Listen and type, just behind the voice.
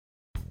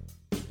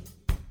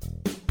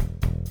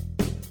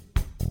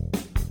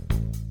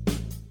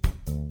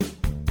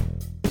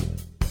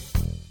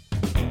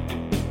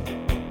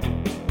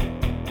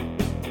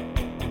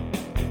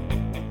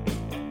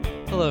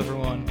Hello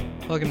everyone,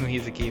 welcome to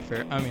He's a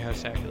Kiefer. I'm your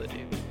host, Acula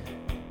Dude.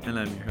 And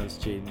I'm your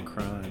host, Jaden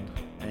Cron.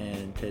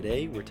 And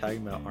today we're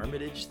talking about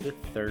Armitage the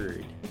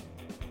Third.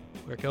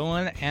 We're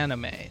going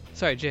anime.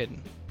 Sorry, Jaden.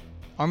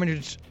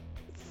 Armitage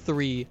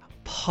 3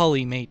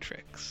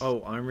 Polymatrix.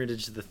 Oh,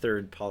 Armitage the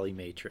Third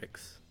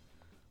Polymatrix.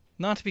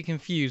 Not to be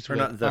confused Or with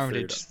not the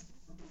Armitage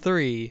third.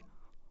 3,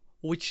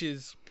 which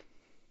is...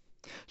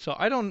 So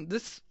I don't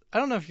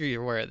know if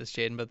you're aware of this,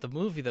 Jaden, but the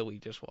movie that we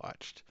just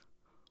watched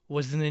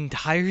was an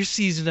entire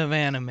season of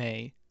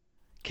anime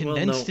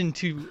condensed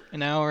into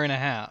an hour and a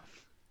half.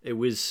 It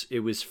was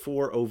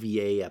 4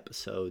 OVA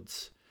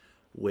episodes,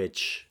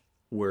 which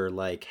were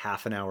like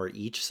half an hour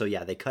each. So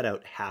yeah, they cut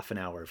out half an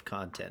hour of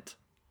content.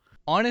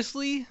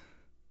 Honestly,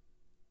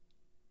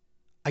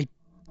 I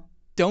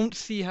don't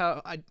see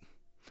how how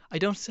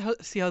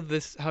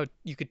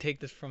you could take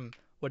this from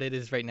what it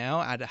is right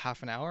now, add a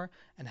half an hour,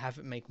 and have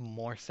it make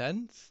more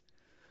sense,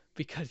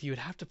 because you would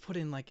have to put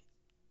in like.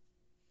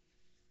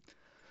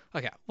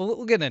 Okay, well,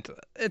 we'll get into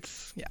it.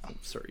 It's yeah. Oh,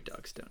 sorry,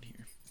 dog's down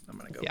here. I'm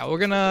gonna go. Yeah, we're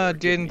gonna.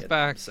 Jaden's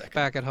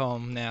back at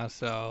home now,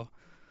 so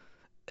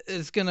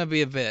it's gonna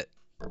be a bit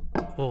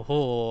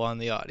on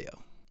the audio.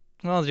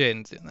 Well,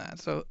 Jaden's doing that.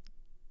 So,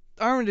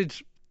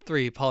 Armitage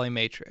 3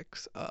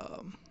 Polymatrix.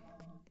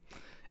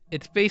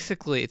 It's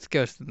basically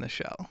Ghost in the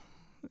Shell.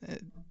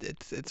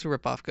 It's a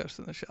ripoff Ghost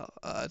in the Shell.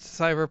 It's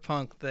a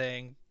cyberpunk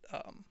thing.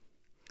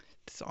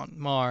 It's on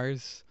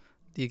Mars.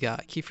 You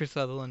got Kiefer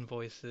Sutherland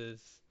voices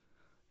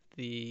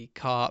the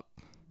cop,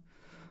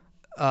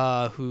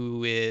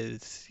 who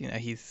is,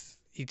 he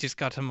just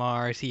got to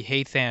Mars. He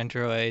hates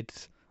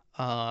androids,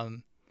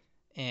 and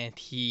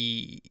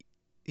he's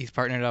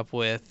partnered up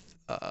with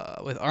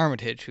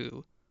Armitage,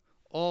 who,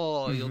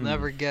 you'll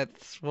never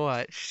guess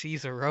what,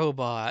 she's a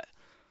robot.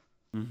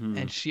 Mm-hmm.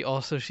 And she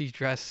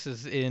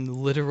dresses in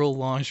literal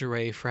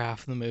lingerie for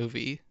half the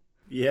movie.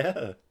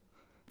 Yeah.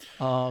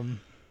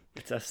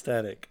 It's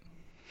aesthetic.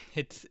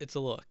 It's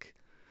a look.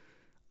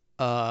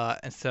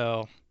 And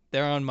so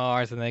they're on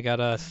Mars and they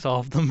gotta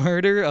solve the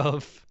murder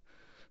of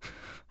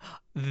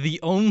the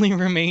only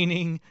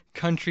remaining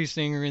country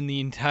singer in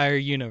the entire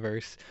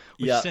universe,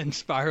 which then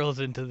spirals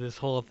into this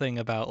whole thing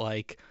about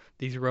like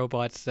these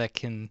robots that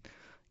can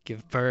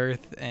give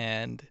birth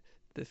and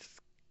this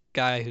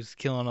guy who's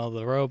killing all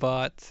the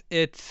robots.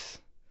 It's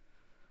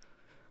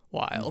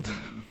wild.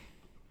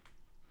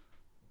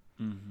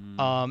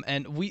 Mm-hmm.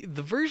 And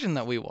the version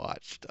that we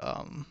watched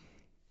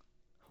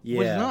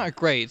was Yeah. not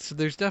great. So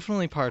there's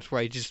definitely parts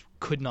where I just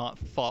could not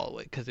follow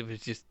it because it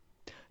was just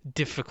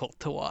difficult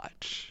to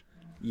watch.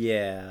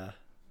 Yeah.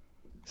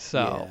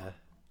 So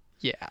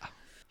yeah.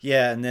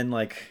 Yeah, and then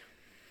like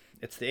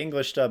it's the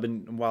English dub,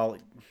 and while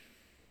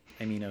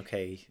I mean,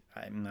 okay,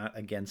 I'm not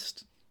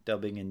against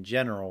dubbing in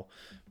general,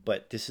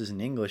 but this is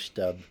an English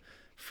dub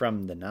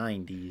from the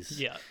 90s.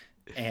 Yeah.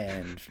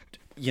 And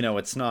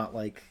it's not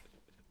like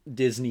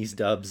Disney's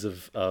dubs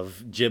of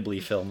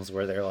Ghibli films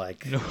where they're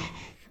like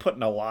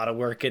putting a lot of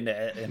work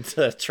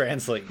into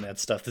translating that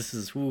stuff. This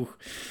is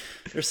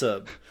there's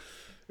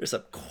a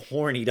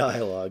corny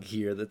dialogue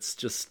here that's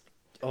just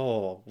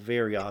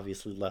very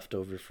obviously left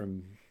over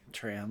from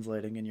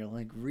translating, and you're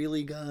like,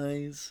 really,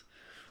 guys?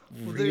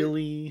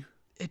 Really?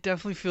 It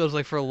definitely feels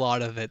like for a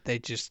lot of it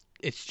it's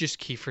just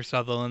Kiefer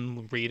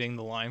Sutherland reading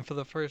the line for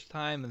the first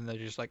time, and they're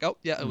just like, oh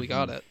yeah, we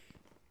got it.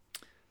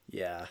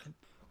 Yeah.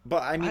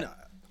 But I mean,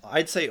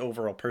 I'd say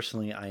overall,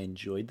 personally, I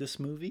enjoyed this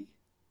movie.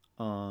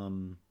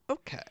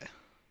 Okay.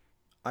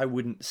 I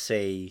wouldn't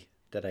say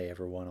that I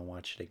ever want to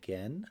watch it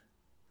again,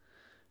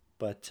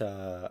 but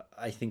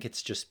I think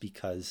it's just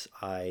because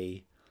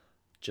I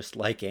just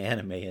like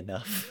anime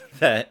enough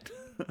that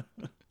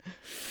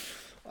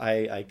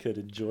I could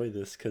enjoy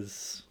this,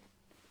 because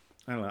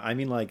I don't know. I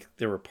mean, like,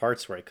 there were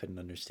parts where I couldn't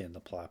understand the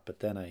plot,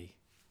 but then I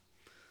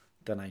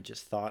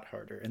just thought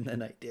harder, and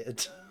then I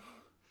did.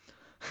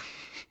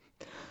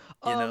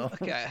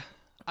 Okay.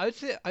 I would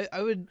say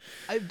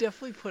I've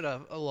definitely put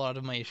a lot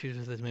of my issues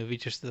with this movie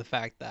just to the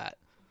fact that,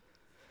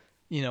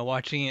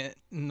 watching it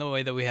in the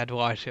way that we had to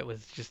watch it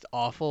was just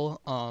awful.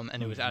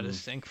 And it was out of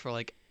sync for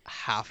like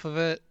half of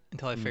it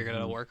until I figured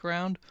out a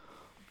workaround.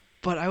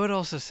 But I would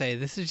also say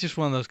this is just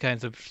one of those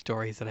kinds of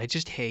stories that I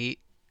just hate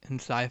in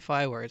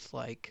sci-fi, where it's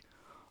like,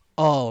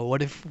 oh,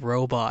 what if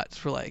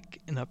robots were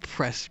like an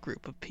oppressed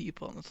group of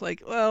people? And it's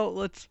like, well,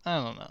 I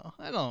don't know.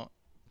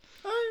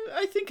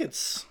 I think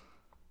it's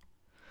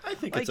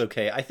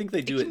okay. I think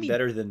they do it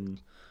better than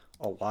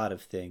a lot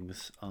of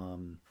things.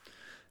 And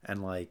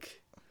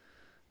like,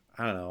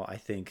 I don't know. I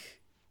think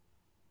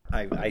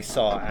I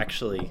saw,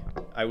 actually,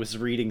 I was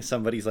reading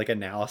somebody's like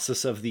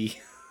analysis of the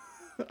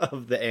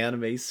of the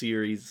anime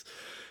series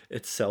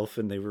itself,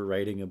 and they were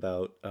writing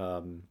about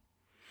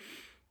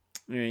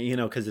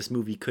because this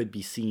movie could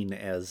be seen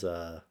as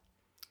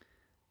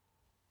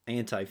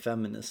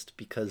anti-feminist,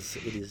 because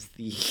it is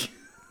the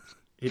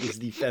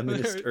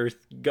feminist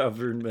Earth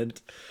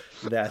government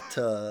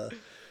that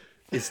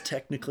is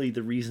technically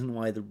the reason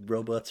why the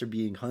robots are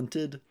being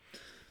hunted.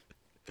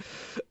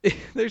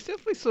 There's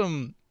definitely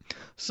some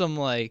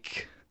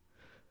like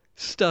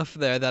stuff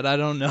there that I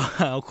don't know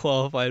how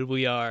qualified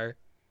we are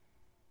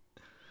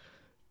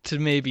to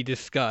maybe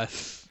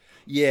discuss.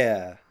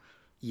 Yeah,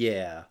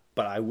 yeah.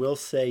 But I will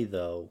say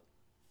though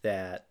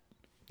that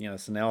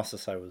this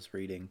analysis I was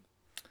reading,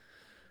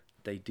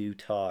 they do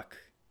talk,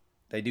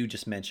 they do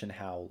just mention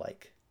how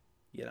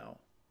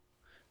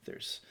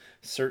there's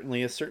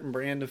certainly a certain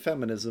brand of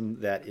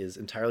feminism that is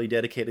entirely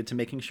dedicated to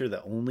making sure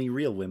that only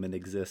real women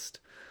exist.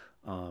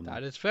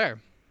 That is fair.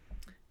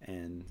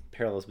 And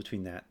parallels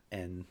between that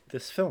and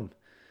this film.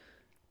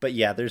 But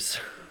yeah,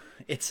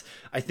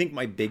 I think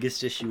my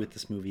biggest issue with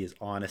this movie is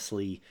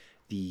honestly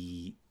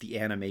the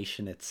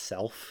animation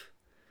itself.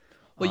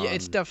 Well, yeah,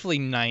 it's definitely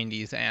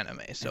 90s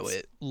anime, so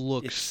it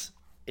looks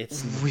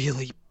it's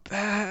really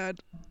bad.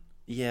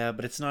 Yeah,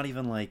 but it's not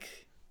even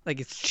like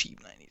it's cheap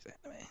 90s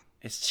anime.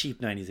 It's cheap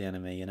 90s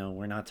anime,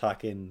 we're not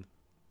talking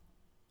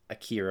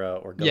Akira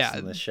or Ghost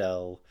in the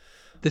Shell.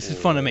 This is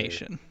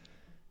Funimation.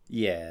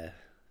 Yeah,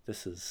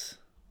 this is...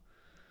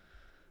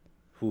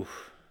 Whew.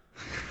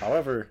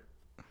 However,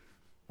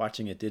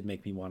 watching it did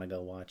make me want to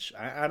go watch...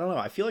 I don't know,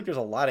 I feel like there's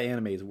a lot of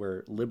animes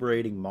where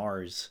liberating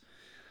Mars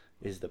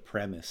is the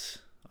premise.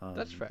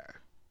 That's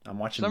fair. I'm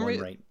watching one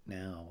right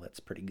now. That's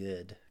pretty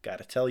good.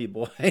 Gotta tell you,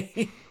 boy.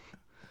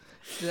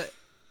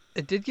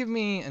 It did give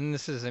me, and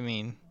this is, I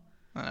don't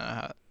know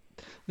how...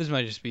 This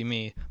might just be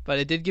me, but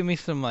it did give me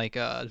some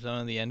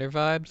Zone of the Ender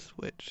vibes,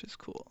 which is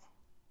cool.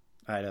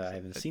 I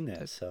haven't seen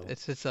that, so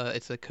it's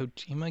a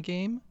Kojima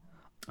game.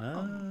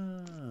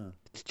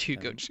 It's two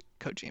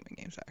Kojima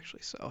games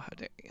actually. So how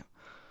dare you?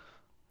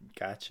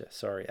 Gotcha.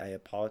 Sorry, I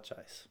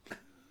apologize.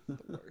 The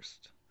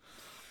worst.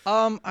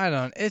 I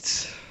don't.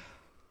 It's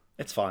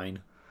fine.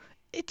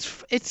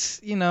 It's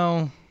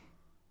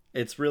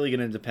It's really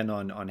gonna depend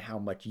on how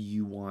much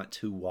you want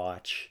to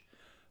watch.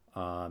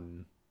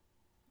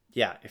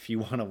 Yeah, if you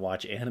want to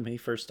watch anime,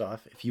 first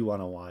off, if you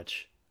want to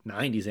watch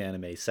 90s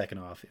anime, second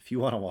off, if you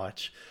want to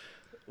watch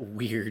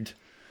weird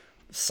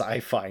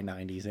sci-fi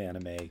 90s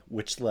anime,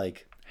 which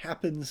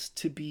happens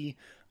to be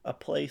a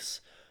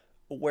place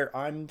where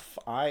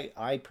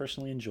I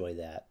personally enjoy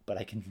that, but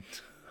I can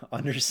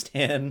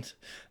understand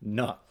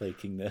not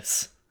liking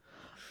this.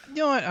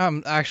 You know what?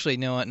 Actually, you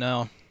know what?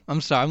 No. I'm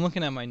sorry. I'm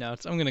looking at my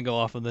notes. I'm gonna go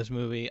off of this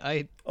movie.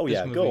 This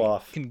movie go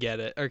off. Can get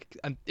it, or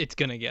it's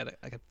gonna get it.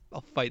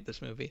 I'll fight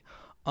this movie.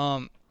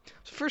 So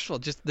first of all,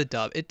 just the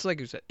dub. It's like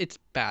you said, it's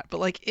bad,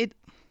 but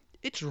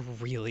it's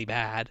really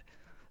bad.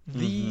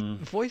 The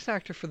voice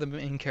actor for the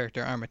main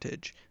character,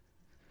 Armitage,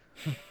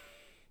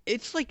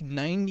 it's like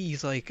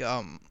 90s,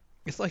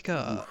 it's like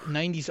a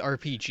 90s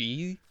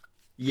RPG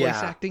voice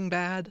acting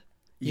bad.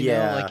 You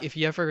know, if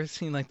you ever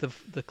seen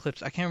the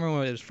clips, I can't remember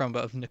what it was from,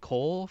 but of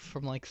Nicole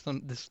from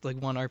this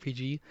one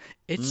RPG,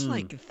 it's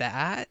like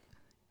that.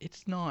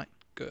 It's not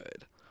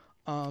good.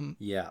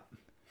 Yeah.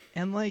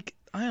 And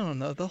I don't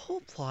know, the whole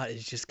plot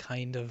is just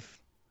kind of.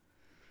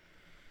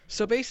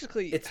 So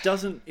basically, it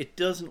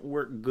doesn't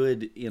work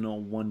good in a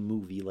one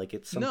movie.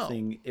 It's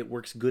something it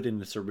works good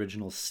in its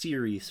original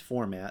series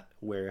format.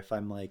 Where if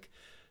I'm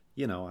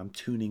I'm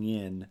tuning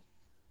in.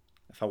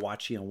 If I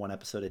watch, one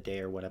episode a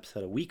day or one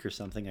episode a week or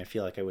something, I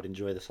feel like I would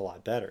enjoy this a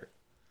lot better.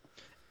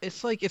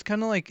 It's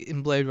kind of like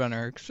in Blade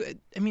Runner.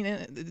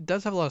 It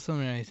does have a lot of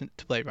similarities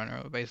to Blade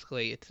Runner. But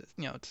basically, it's a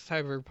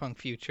cyberpunk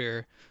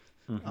future.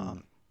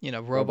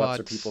 Mm-hmm. Robots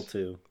are people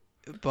too.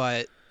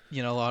 But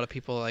a lot of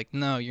people are like,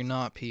 no, you're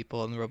not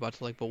people, and the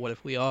robots are like, but what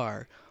if we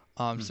are?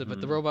 But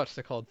the robots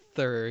are called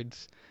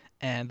thirds,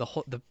 and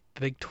the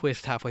big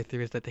twist halfway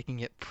through is that they can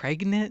get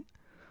pregnant.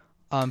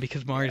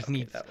 Because Mars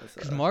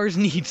Mars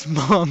needs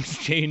moms,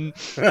 Jaden.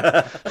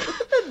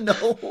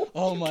 No.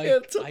 Oh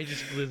my! I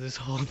just blew this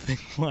whole thing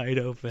wide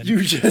open.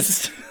 You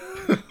just.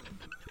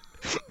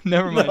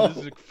 Never mind. No. This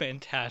is a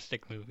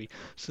fantastic movie.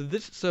 So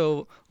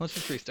let's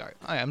just restart.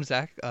 Hi, I'm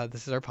Zach.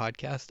 This is our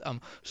podcast.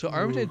 So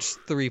Armitage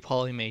 3: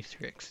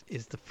 Polymatrix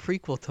is the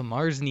prequel to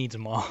Mars Needs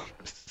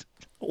Moms.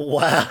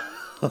 Wow.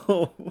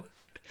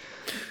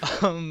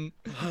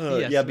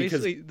 Yeah,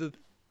 because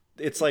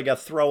it's like a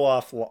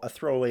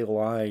throwaway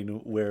line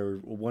where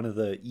one of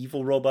the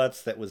evil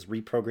robots that was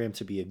reprogrammed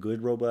to be a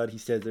good robot, he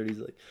says that he's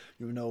like,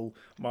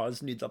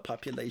 Mars needs a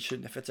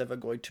population if it's ever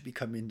going to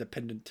become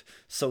independent.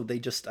 So they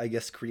just, I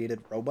guess,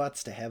 created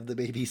robots to have the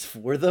babies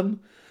for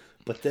them.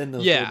 But then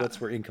those robots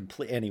were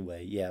incomplete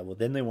anyway. Yeah, well,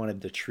 then they wanted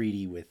the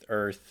treaty with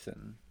Earth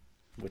and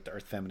with the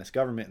Earth Feminist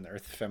Government, and the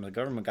Earth Feminist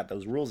Government got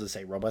those rules that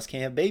say robots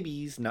can't have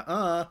babies.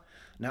 Nuh-uh,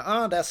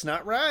 that's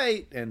not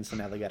right. And so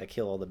now they got to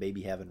kill all the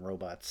baby-having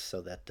robots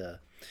so that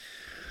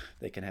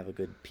they can have a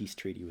good peace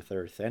treaty with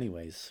Earth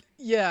anyways.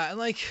 Yeah,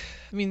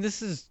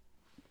 this is...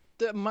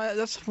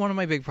 that's one of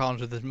my big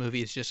problems with this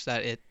movie, is just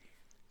that it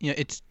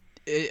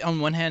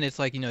on one hand, it's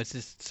it's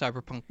this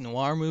cyberpunk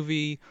noir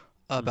movie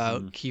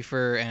about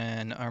Kiefer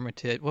and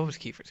Armitage. What was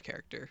Kiefer's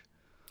character?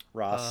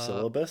 Ross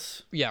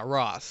Syllabus? Yeah,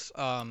 Ross.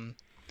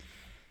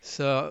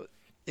 So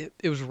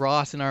it was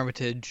Ross and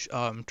Armitage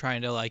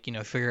trying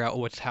to figure out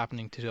what's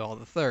happening to all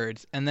the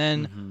thirds, and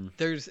then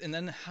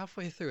then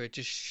halfway through it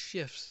just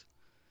shifts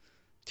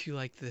to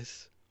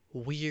this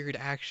weird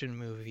action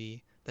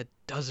movie that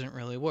doesn't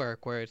really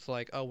work, where it's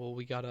like, oh well,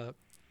 we gotta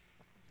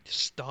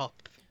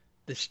stop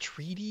this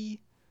treaty,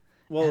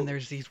 and Well,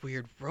 there's these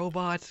weird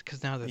robots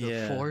because now they're the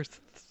yeah. fourth.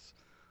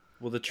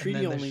 Well, the And treaty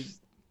then only there's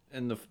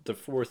and the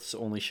fourths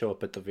only show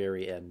up at the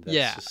very end. That's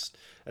yeah, just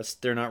that's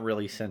they're not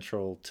really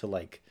central to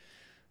like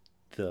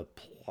the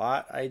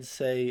plot. I'd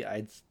say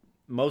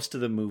most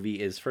of the movie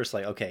is first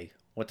like, okay,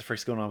 what the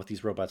frick's going on with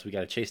these robots? We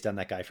got to chase down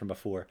that guy from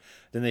before.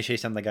 Then they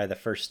chase down the guy the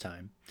first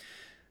time.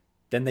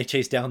 Then they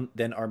chase down.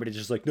 Then Armitage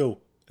is like, no,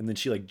 and then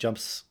she like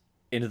jumps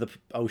into the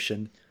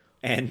ocean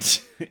and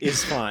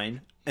is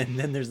fine. And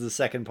then there's the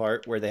second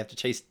part where they have to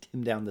chase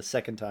him down the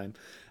second time,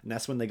 and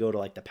that's when they go to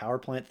like the power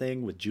plant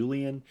thing with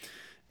Julian,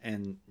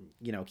 and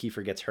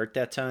Kiefer gets hurt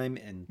that time,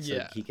 and so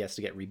Yeah. he gets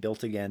to get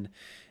rebuilt again.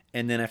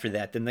 And then after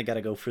that, then they got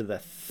to go for the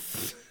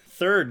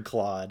third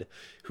Claude,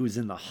 who's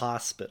in the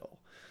hospital.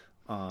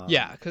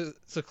 yeah. Because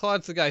so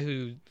Claude's the guy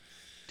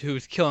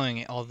who's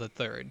killing all the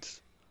thirds.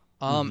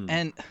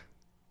 And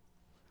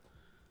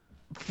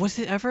was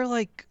it ever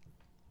like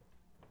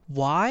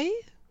why?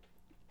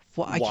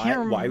 Well, I can't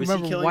remember. Why was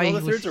he killing why all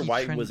the was thirds, or he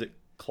why trying- was it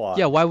Claude?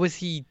 Yeah, why was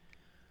he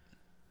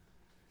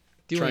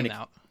Trying doing to-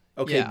 that?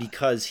 Okay, Yeah.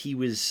 because he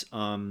was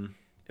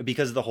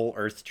because of the whole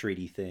Earth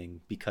Treaty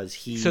thing. Because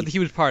So he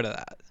was part of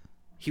that.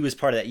 he was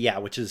part of that, yeah,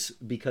 which is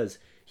because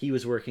he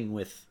was working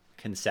with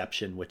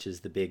Conception, which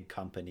is the big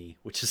company,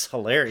 which is a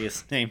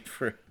hilarious name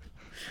for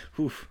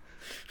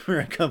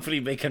a company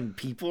making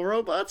people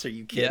robots. Are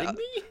you kidding Yeah.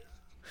 me?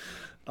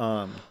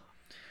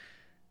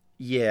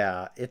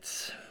 Yeah,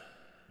 it's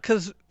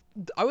Because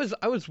I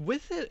was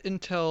with it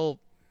until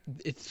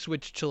it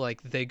switched to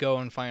like they go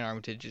and find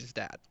Armitage's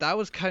dad. That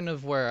was kind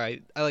of where I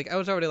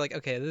was already like,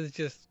 okay, this is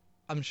just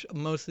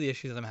most of the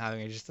issues I'm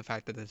having are just the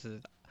fact that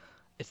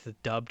it's the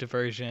dubbed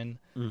version.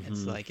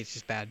 It's like it's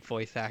just bad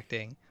voice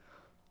acting.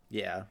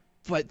 yeah,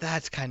 But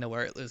that's kind of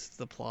where it loses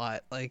the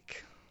plot.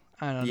 Like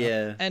I don't know.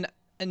 Yeah.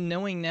 And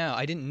knowing now,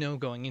 I didn't know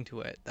going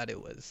into it that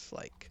it was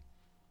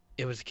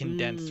a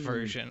condensed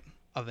version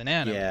of an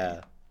anime.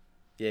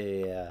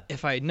 yeah.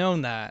 If I had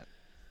known that,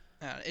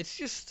 it's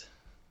just.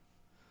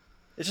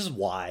 It's just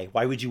why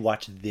would you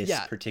watch this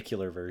Yeah.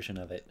 particular version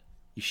of it?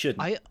 You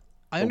shouldn't. I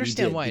But we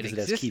understand did why it because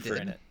has existed Kiefer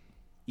in it.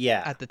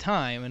 Yeah, at the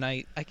time, and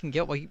I can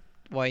get why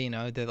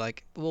they're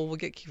like, well, we'll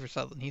get Kiefer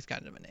Sutherland. He's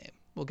kind of a name.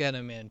 We'll get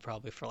him in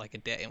probably for like a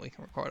day, and we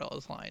can record all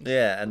his lines.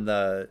 yeah,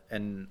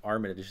 and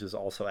Armitage is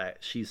also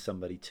she's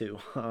somebody too.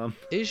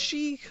 Is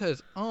she?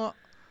 Because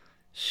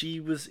She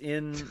was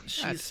in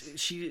That's-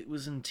 she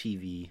was in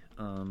TV.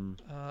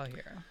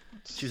 here.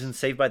 She was in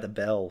Saved by the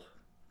Bell.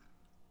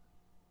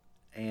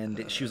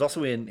 And she was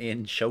also in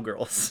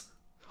Showgirls.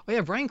 Oh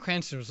yeah, Bryan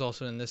Cranston was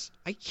also in this.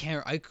 I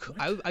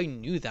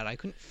knew that. I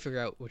couldn't figure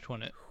out which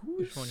one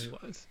he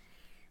was.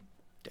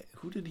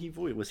 Who did he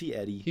voice? Was he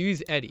Eddie? He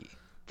was Eddie,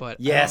 but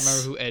Yes. I don't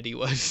remember who Eddie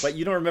was. But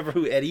you don't remember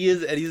who Eddie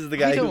is? Eddie's the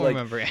guy I don't who like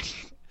remember Eddie.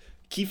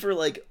 Kiefer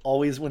like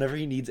always whenever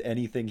he needs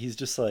anything, he's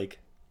just like,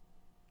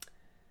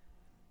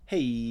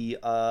 hey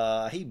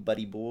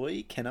buddy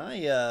boy, can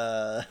I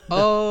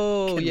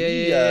Oh can yeah,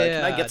 we, yeah.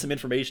 can I get some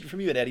information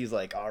from you? And Eddie's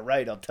like, all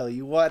right, I'll tell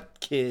you what,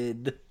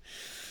 kid.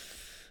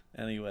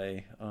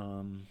 Anyway, Yeah,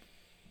 I'm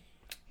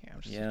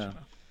just yeah. trying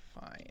to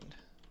find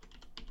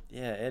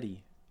yeah,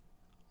 Eddie.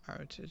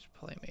 Heritage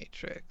Play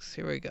Matrix.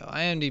 Here we go.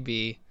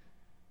 IMDb.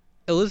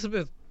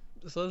 Elizabeth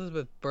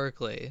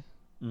Berkley.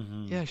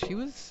 Mm-hmm. Yeah,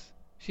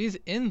 she's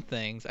in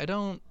things.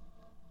 I've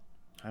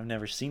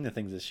never seen the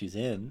things that she's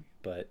in,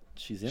 but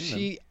she's in them.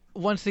 She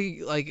once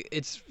they like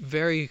it's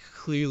very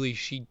clearly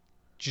she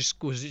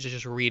just was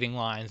just reading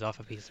lines off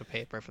a piece of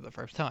paper for the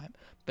first time.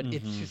 But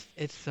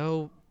it's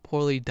so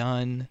poorly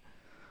done.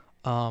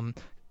 Can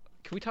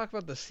we talk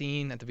about the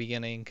scene at the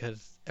beginning?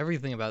 Because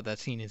everything about that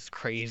scene is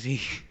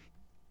crazy.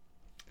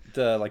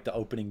 The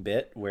opening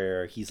bit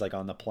where he's like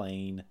on the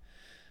plane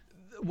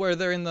Where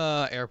they're in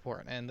the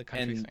airport and the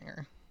country And-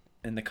 singer.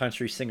 and the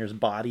country singer's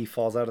body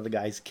falls out of the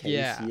guy's case.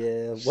 Yeah.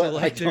 Yeah. So, What?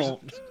 like, I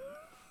don't.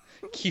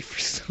 Kiefer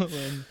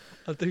Sutherland.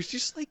 There's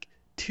just like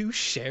two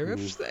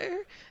sheriffs there,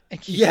 and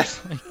Kiefer's Yeah.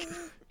 like,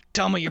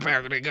 "Tell me you're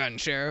back with a gun,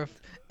 sheriff."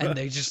 And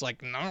they just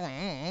like, no,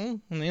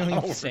 and they don't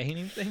even Oh. say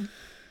anything.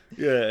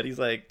 Yeah, and he's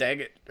like, dang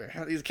it,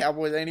 these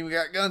cowboys ain't even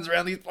got guns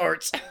around these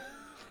parts.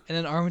 And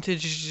then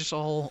Armitage is just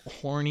all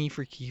horny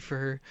for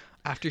Kiefer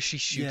after she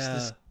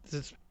shoots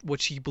this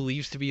what she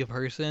believes to be a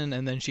person,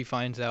 and then she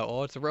finds out,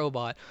 oh, it's a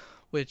robot,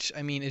 which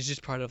I mean is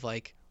just part of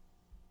like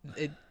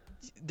it.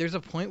 There's a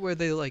point where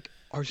they like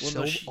are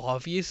so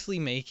obviously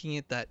making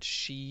it that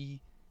she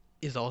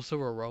is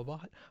also a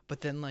robot, but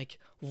then like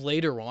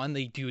later on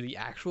they do the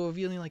actual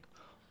reveal, and you're like,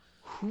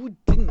 who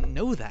didn't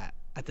know that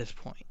at this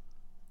point?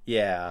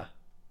 Yeah,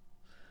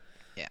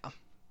 Yeah,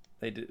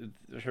 they did.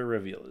 Her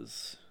reveal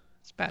is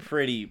it's bad.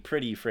 pretty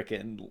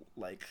freaking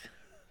like,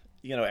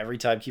 every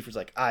time Kiefer's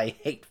like, I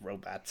hate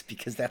robots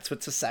because that's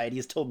what society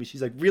has told me.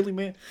 She's like, really,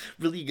 man?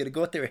 Really, you gonna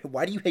go out there?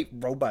 Why do you hate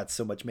robots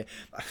so much, man?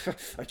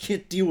 I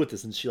can't deal with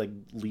this. And she like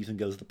leaves and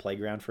goes to the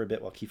playground for a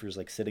bit while Kiefer's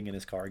like sitting in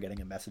his car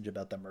getting a message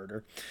about the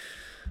murder.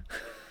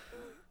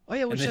 Oh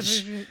yeah, And which then,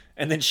 is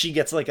and then she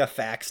gets like a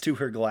fax to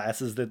her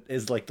glasses that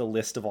is like the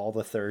list of all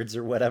the thirds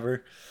or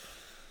whatever.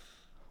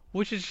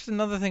 which is just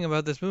another thing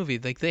about this movie.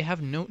 Like they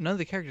have none of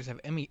the characters have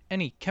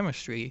any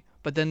chemistry,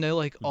 but then they're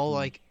like all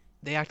like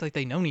they act like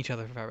they known each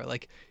other forever.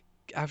 Like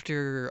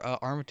after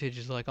Armitage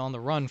is like on the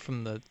run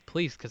from the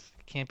police because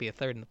can't be a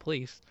third in the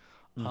police.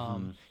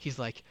 He's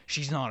like,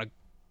 she's not a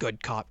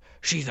good cop.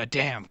 She's a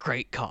damn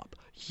great cop.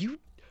 You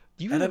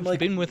And I'm have like,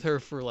 been with her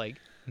for like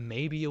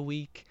maybe a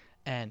week,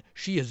 and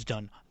she has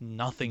done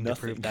nothing to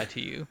prove Nothing. that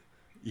to you.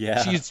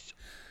 yeah. She's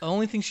the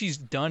only thing she's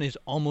done is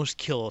almost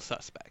kill a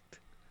suspect.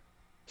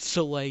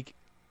 So like,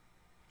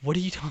 what are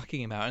you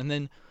talking about?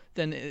 And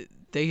then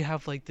they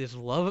have like this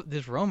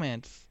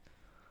romance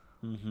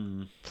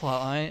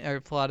plot line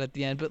or plot at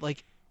the end, but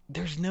like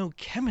there's no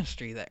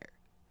chemistry there.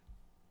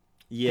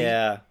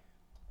 Yeah.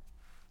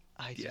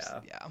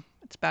 Yeah,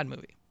 it's a bad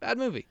movie. Bad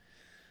movie.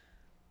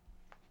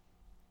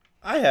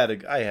 I had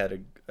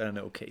an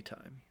okay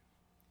time,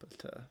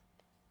 but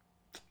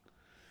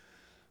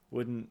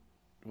would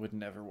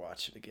never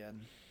watch it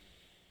again.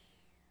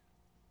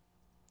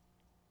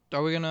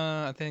 Are we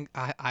gonna? I think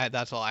I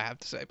that's all I have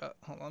to say. But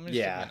hold on, let me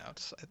just check my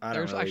notes.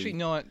 There's actually, you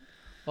know what?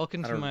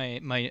 Welcome to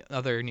my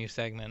other new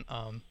segment.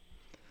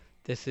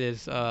 This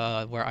is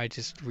where I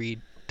just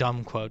read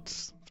dumb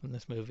quotes from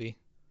this movie.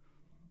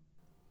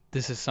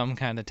 This is some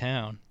kind of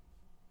town.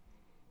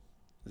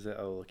 Is that?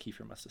 Oh,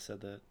 Kiefer must have said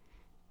that.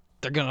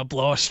 They're gonna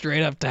blow us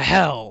straight up to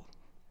hell.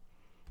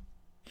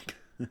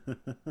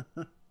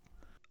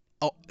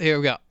 Oh, here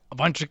we go. A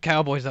bunch of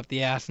cowboys up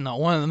the ass, and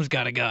not one of them's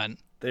got a gun.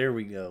 There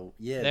we go.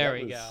 Yeah. There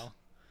we go.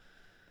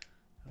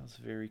 That was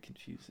very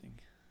confusing.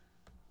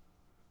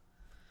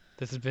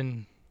 This has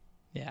been,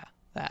 yeah,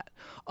 that.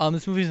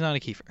 This movie's not a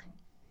Kiefer.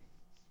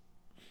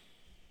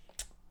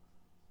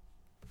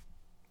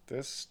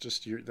 That's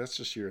just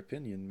your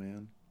opinion,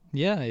 man.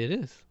 Yeah, it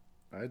is.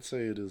 I'd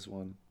say it is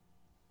one.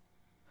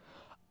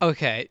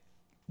 Okay,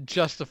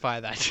 justify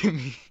that to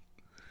me.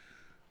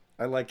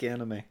 I like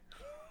anime.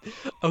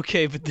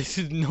 Okay, but this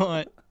is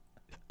not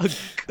a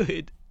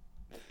good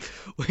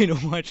way to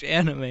watch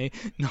anime.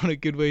 Not a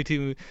good way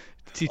to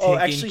take in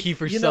actually,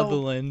 Kiefer you know,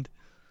 Sutherland.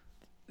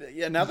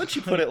 Yeah, now that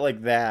you put it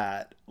like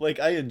that,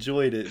 like I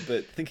enjoyed it,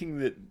 but thinking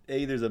that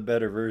A, there's a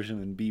better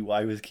version, and B,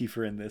 why was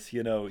Kiefer in this?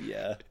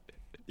 Yeah,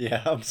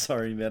 I'm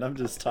sorry, man. I'm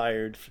just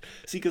tired.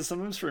 See, because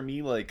sometimes for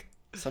me, like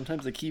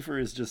sometimes the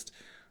Kiefer is just,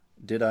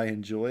 did I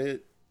enjoy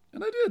it?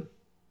 And I did.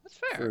 That's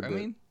fair. I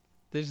mean,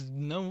 there's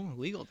no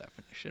legal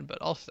definition,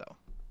 but also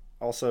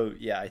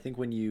yeah, I think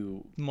when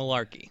you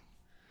malarkey.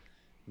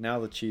 Now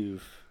that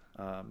you've,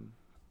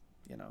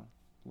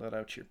 let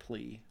out your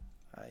plea,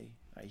 I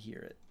hear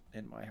it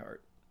in my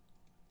heart.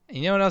 And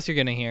you know what else you're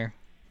gonna hear?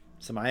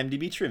 Some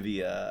IMDb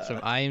trivia,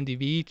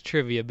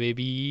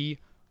 baby.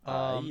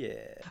 Yeah.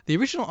 The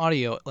original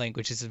audio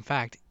language is in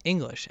fact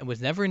English and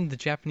was never in the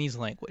Japanese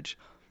language.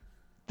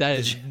 That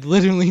is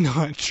literally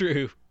not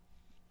true.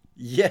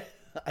 Yeah,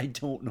 I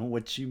don't know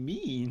what you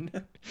mean.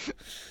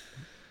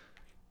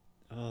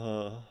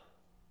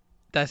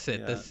 That's it.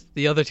 Yeah. That's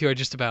the other two are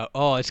just about.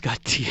 Oh, it's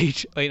got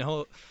th. Wait,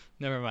 hold.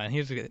 Never mind.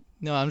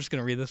 No, I'm just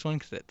gonna read this one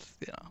because it's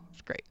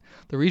it's great.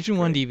 The Region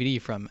 1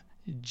 DVD from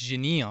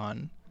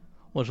Geneon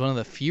was one of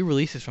the few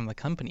releases from the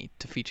company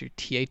to feature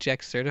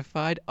THX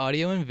certified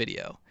audio and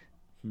video.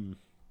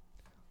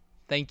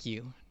 Thank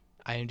you,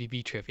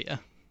 IMDb trivia.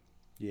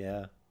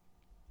 Yeah.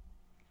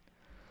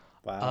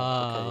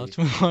 Wow. Okay. Let's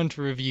move on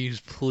to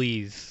reviews,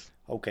 please.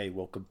 Okay,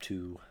 welcome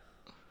to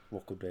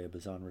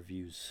Amazon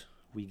Reviews.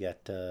 We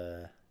got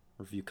a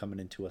review coming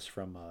into us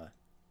from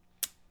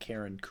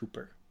Karen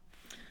Cooper.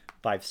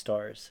 5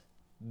 stars.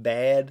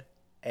 Bad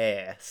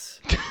ass.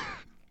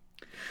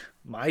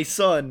 My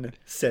son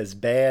says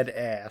bad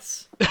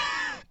ass.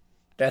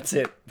 That's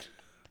it.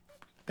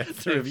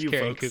 That's the review,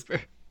 Karen folks.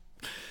 Cooper.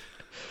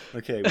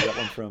 Okay, we got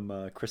one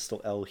from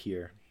Crystal L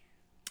here.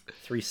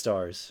 3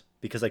 stars.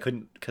 Because I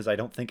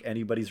don't think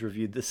anybody's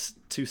reviewed this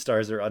 2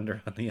 stars or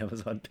under on the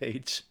Amazon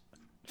page.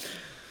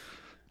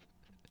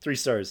 3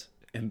 stars.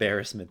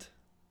 Embarrassment.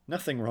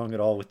 Nothing wrong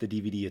at all with the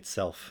DVD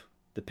itself.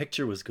 The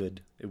picture was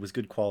good. It was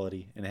good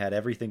quality and it had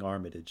everything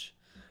Armitage.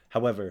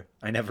 However,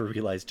 I never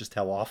realized just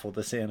how awful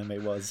this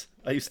anime was.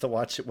 I used to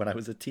watch it when I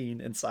was a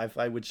teen and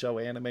Sci-Fi would show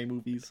anime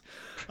movies.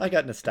 I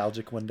got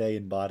nostalgic one day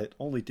and bought it,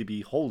 only to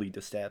be wholly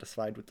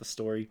dissatisfied with the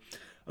story.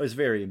 I was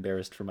very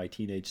embarrassed for my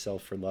teenage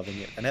self for loving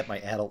it, and at my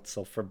adult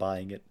self for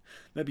buying it.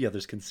 Maybe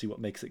others can see what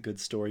makes it good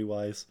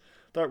story-wise.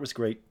 The art was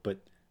great, but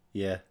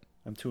yeah,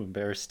 I'm too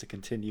embarrassed to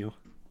continue.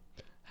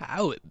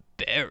 How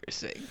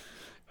embarrassing.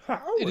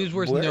 It is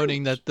worth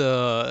noting that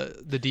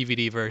the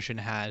DVD version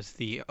has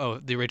the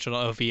original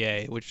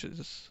OVA, which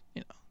is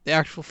the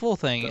actual full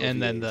thing,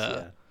 and then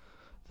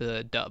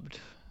the dubbed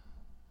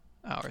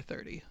hour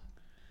 30.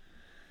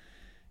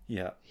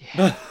 Yeah.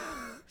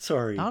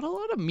 Sorry. Not a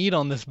lot of meat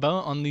on these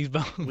bones.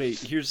 Wait,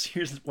 here's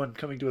one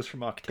coming to us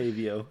from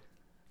Octavio.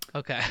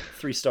 Okay.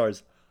 3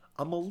 stars.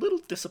 I'm a little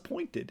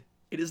disappointed.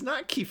 It is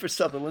not Kiefer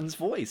Sutherland's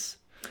voice.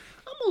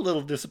 I'm a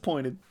little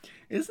disappointed.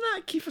 It is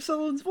not Kiefer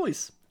Sutherland's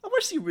voice. I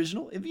watched the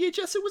original in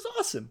VHS. It was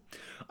awesome.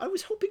 I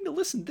was hoping to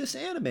listen to this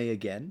anime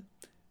again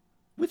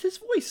with his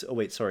voice. Oh,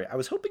 wait, sorry. I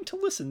was hoping to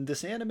listen to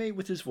this anime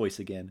with his voice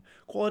again.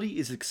 Quality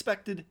is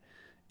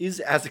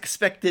as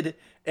expected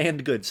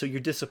and good. So you're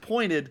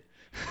disappointed,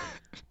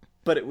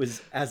 but it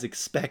was as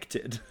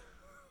expected.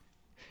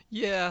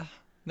 Yeah,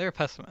 they're a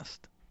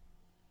pessimist.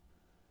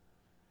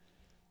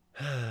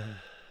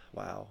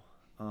 Wow.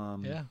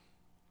 Yeah.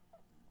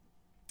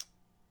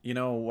 You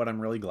know what I'm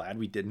really glad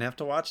we didn't have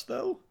to watch,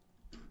 though?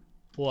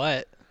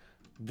 What?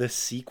 The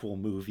sequel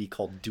movie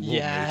called Dual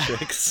Yeah.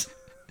 Matrix.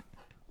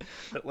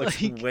 That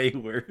looks Like- way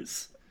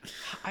worse.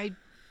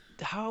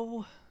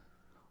 How?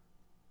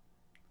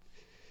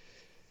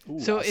 Ooh,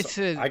 So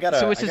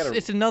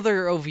it's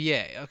another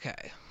OVA.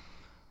 Okay.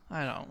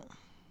 I don't.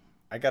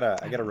 I got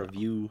a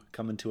review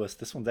coming to us.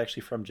 This one's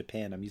actually from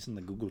Japan. I'm using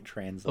the Google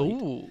Translate.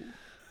 Ooh.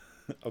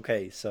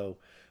 Okay, so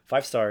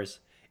 5 stars.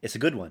 It's a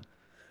good one.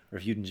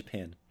 Reviewed in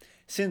Japan.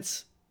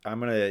 Since I'm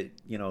gonna,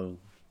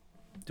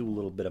 do a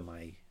little bit of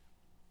my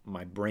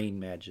brain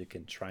magic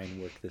and try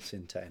and work this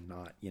into and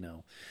not,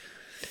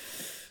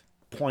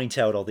 point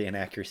out all the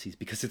inaccuracies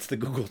because it's the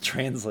Google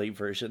Translate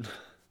version.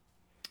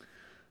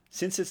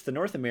 Since it's the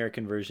North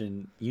American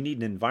version, you need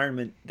an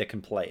environment that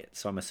can play it.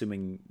 So I'm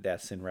assuming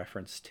that's in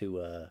reference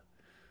to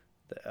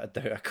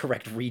the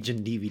correct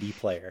region DVD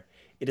player.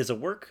 It is a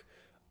work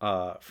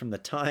from the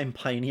time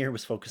Pioneer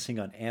was focusing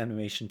on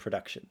animation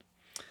production.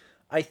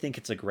 I think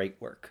it's a great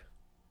work.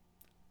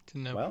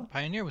 Didn't know Well-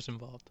 Pioneer was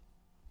involved.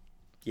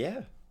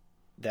 Yeah,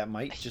 that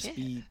might just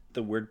be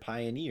the word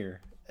Pioneer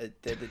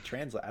that it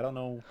translates. I don't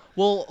know.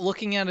 Well,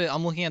 looking at it,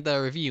 I'm looking at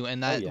the review,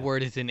 and that yeah.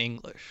 word is in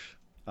English.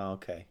 Oh,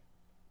 okay.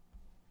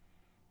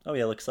 Oh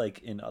yeah, looks like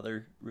in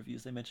other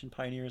reviews they mentioned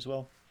Pioneer as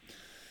well.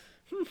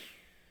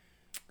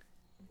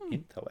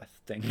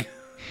 Interesting.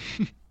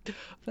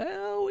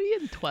 Very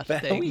interesting.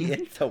 Very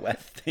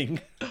interesting.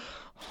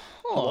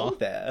 Hello Aw,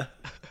 there.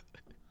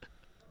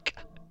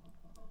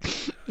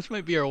 this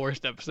might be our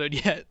worst episode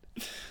yet.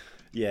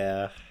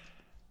 Yeah.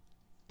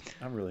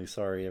 I'm really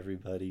sorry,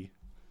 everybody.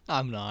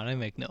 I'm not. I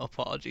make no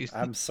apologies.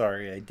 I'm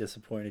sorry I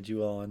disappointed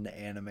you all in the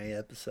anime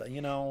episode.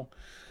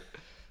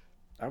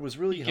 I was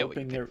really You get what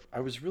you hoping pay I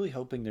was really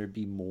hoping there'd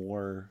be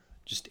more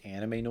just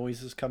anime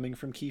noises coming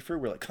from Kiefer.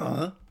 We're like,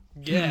 huh?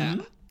 Yeah.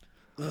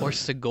 Or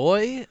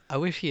Segoy. I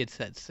wish he had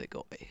said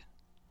Segoy.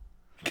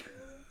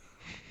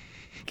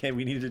 Okay,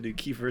 we need to do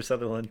Kiefer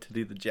Sutherland to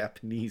do the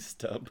Japanese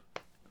dub.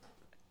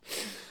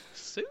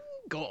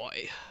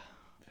 Segoy.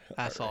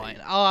 That's all I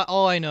know.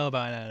 All I know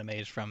about anime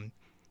is from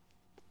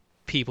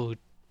people who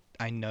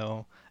I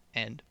know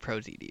and Pro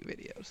ZD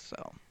videos,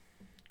 so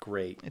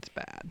Great. it's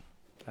bad.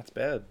 That's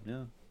bad.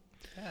 Yeah.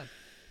 Bad.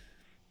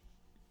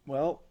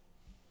 Well,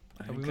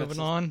 I Are think we that's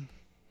moving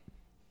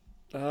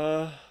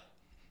on?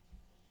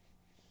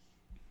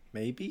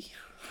 Maybe.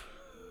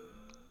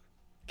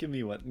 Give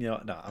me one.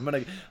 No, I'm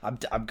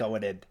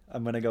going in.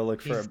 I'm gonna go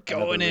look for He's another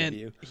going in.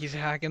 review. He's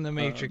hacking the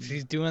Matrix.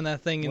 He's doing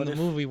that thing in what the if-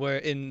 movie where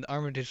in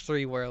Armitage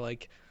 3 where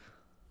like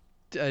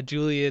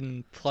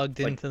Julian plugged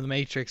Like- into the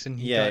Matrix and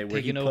he Yeah, got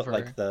where he taken put over.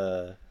 like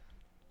the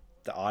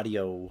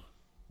audio,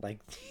 like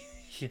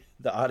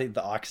the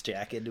aux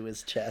jack into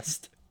his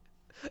chest.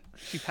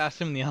 She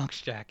passed him the aux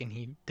jack and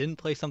he didn't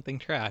play something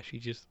trash. He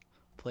just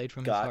played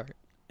from his Got- heart.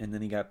 And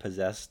then he got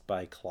possessed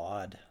by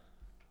Claude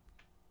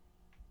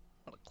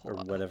What a or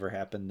clod. whatever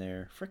happened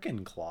there.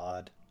 Frickin'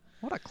 Claude.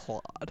 What a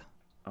clod.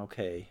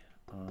 Okay.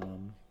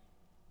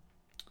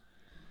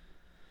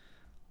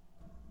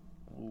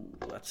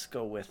 Let's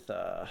go with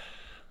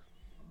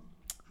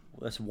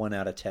that's 1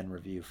 out of 10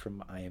 review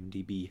from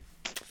IMDb.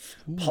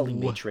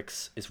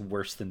 Polymatrix is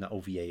worse than the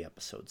OVA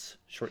episodes.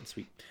 Short and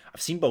sweet.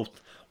 I've seen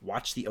both.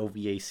 Watched the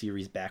OVA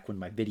series back when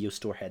my video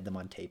store had them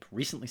on tape.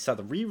 Recently saw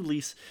the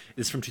re-release.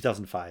 This is from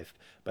 2005,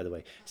 by the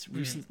way.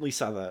 Recently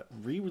saw the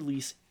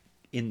re-release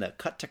in the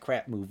cut to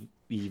crap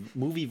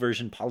movie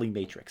version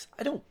Polymatrix.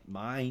 I don't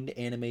mind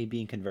anime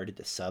being converted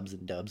to subs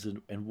and dubs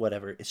and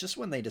whatever. It's just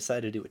when they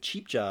decide to do a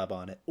cheap job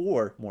on it,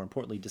 or more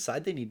importantly,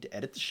 decide they need to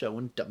edit the show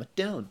and dumb it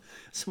down.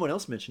 Someone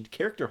else mentioned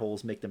character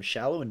holes make them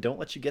shallow and don't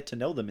let you get to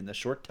know them in the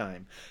short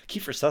time.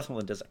 Kiefer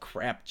Sutherland does a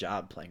crap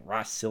job playing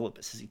raw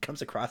syllabus as he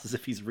comes across as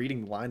if he's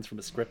reading lines from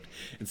a script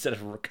instead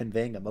of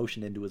conveying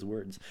emotion into his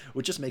words,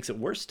 which just makes it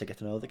worse to get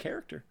to know the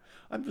character.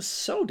 I was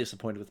so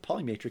disappointed with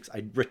Polymatrix,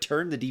 I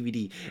returned the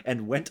DVD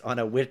and went on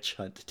a witch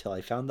hunt till I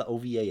found the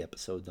OVA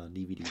episodes on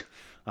DVD.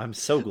 I'm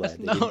so glad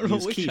they Not didn't what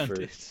use witch hunt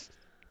Kiefer. is.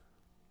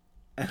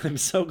 And I'm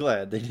so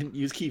glad they didn't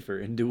use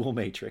Kiefer in Dual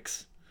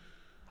Matrix.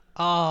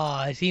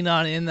 Ah, is he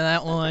not in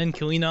that one?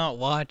 Can we not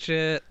watch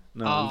it?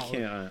 No, Oh. we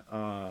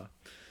can't.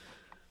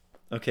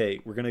 Okay,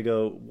 we're gonna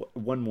go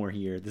one more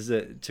here. This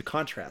is to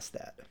contrast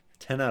that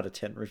 10 out of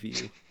 10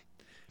 review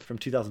from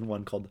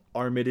 2001 called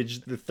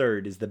Armitage the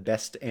Third is the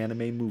best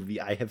anime movie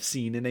I have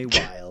seen in a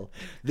while.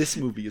 This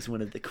movie is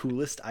one of the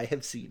coolest I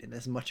have seen and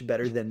is much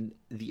better than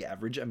the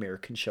average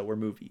American show or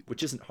movie,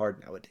 which isn't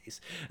hard nowadays,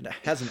 and it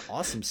has an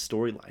awesome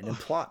storyline and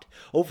plot.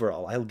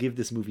 Overall, I'll give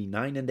this movie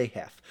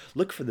 9.5.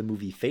 Look for the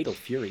movie Fatal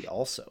Fury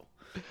also.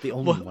 The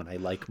only What? one I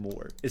like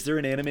more. Is there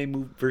an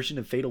anime version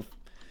of Fatal?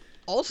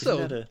 Also,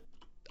 Isn't that a...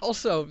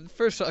 also,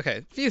 first,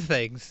 okay, few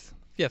things.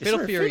 Yeah, Is Fatal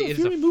there a Fury Fatal is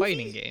Fury a movie?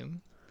 fighting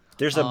game.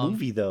 There's a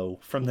movie though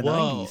from the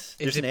Whoa. 90s.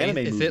 There's an anime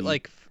is movie. it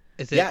like,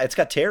 is it? Yeah, it's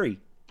got Terry.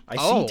 I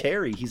Oh. see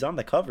Terry. He's on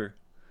the cover.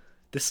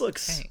 This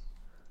looks. Dang.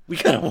 We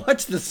gotta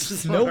watch this.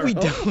 Just No, on our we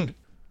own. don't.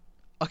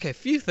 Okay,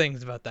 few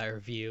things about that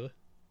review.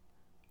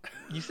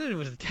 You said it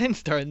was a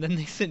 10-star, and then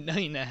they said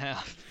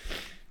 9.5.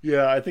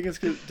 Yeah, I think it's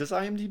good. Does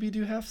IMDb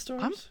do half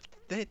stars?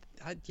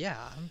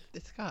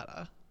 It's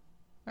gotta,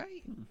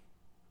 right?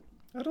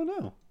 I don't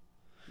know.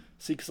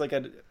 See, because like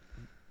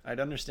I'd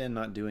understand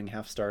not doing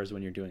half stars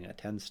when you're doing a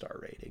 10-star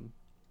rating.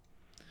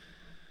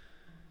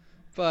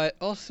 But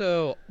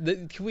also,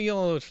 can we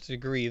all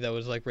agree that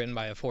was like written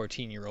by a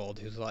 14-year-old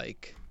who's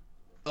like,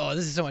 "Oh,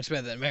 this is so much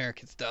better than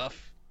American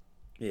stuff."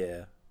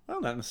 Yeah. Well,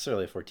 not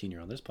necessarily a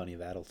 14-year-old. There's plenty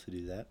of adults who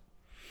do that.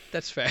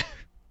 That's fair.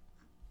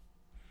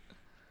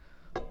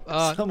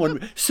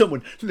 Someone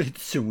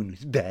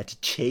who's bad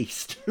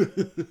taste.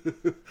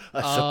 Us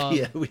up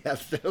here, we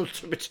have the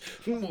ultimate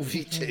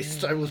movie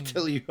taste. I will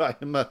tell you, I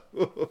am a.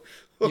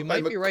 You might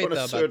I'm a be right though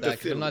connoisseur about de that,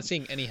 because I'm film. not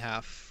seeing any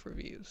half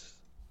reviews.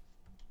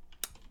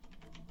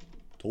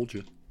 Told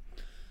you.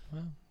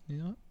 Well, you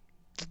know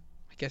what?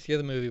 I guess you're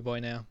the movie boy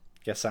now.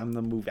 Guess I'm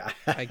the movie.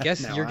 I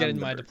guess Now you're I'm getting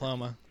the my burger.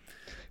 diploma.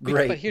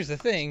 Great. But here's the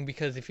thing,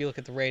 because if you look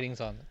at the ratings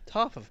on the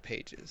top of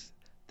pages,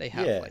 they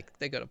have Yeah.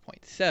 they go to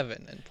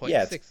 0.7 and 0.6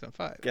 Yeah, it's- and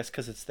 5. Guess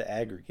because it's the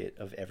aggregate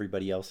of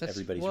everybody's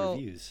well,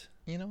 reviews.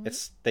 You know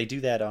what? They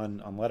do that on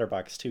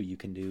Letterboxd too. You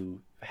can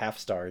do half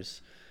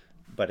stars,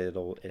 but it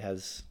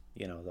has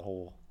the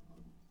whole.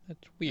 That's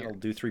It'll weird.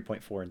 do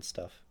 3.4 and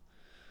stuff.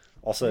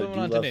 Also, I Moving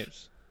do on to love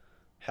news.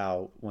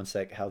 how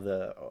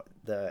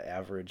the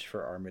average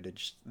for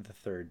Armitage the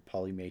Third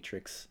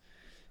Polymatrix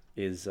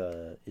is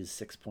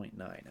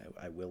 6.9.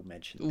 I will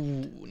mention that.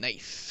 Ooh,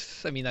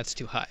 nice. I mean, that's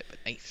too high, but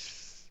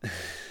nice. Okay,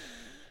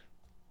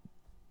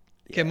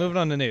 Yeah. moving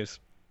on to news.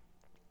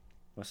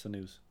 What's the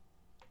news?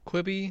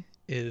 Quibi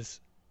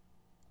is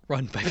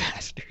run by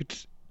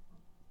bastards.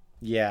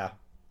 Yeah,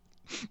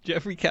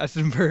 Jeffrey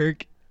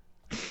Katzenberg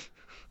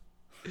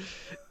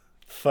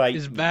fight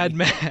is me. bad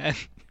man.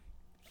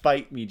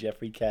 Fight me,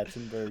 Jeffrey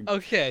Katzenberg.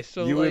 Okay,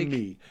 so you like and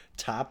me,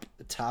 top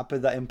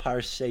of the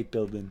Empire State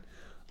Building.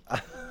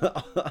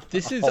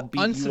 this is I'll beat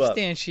you up.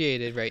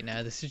 unsubstantiated right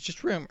now. This is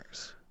just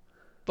rumors.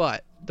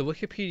 But the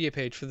Wikipedia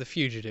page for The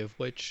Fugitive,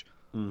 which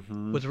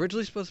Mhm. was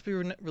originally supposed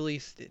to be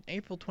released in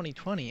April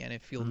 2020, and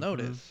if you'll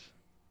notice,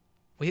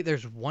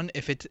 there's one.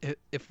 If it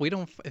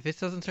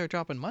doesn't start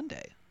dropping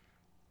Monday,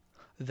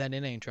 then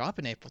it ain't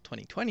dropping April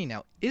 2020.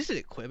 Now, is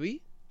it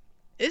Quibi?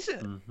 Is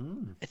it?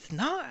 Mhm. It's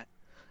not.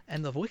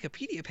 And the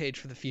Wikipedia page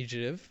for The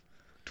Fugitive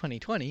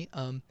 2020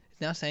 is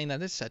now saying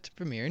that it's set to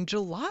premiere in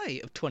July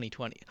of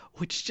 2020,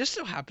 which just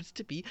so happens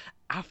to be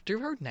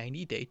after our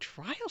 90-day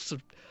trial. So,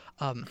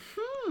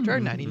 after our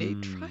 90-day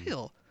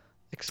trial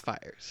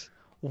expires.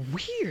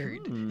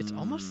 Weird. It's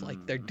almost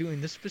like they're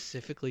doing this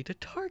specifically to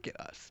target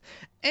us.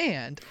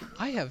 And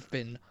I have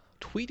been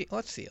tweeting.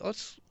 Let's see.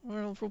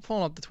 We're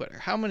pulling up the Twitter.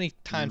 How many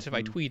times have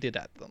I tweeted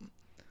at them?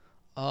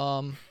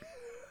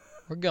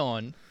 We're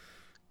going.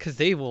 Because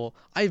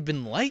I've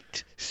been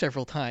liked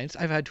several times.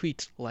 I've had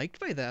tweets liked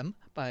by them,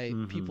 by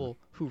people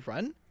who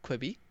run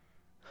Quibi,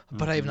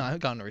 but I have not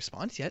gotten a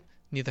response yet.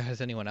 Neither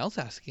has anyone else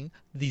asking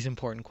these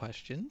important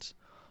questions.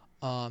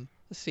 Let's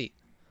see.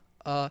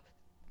 9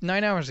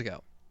 hours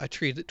ago, I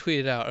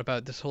tweeted out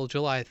about this whole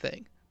July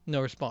thing.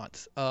 No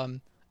response.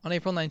 On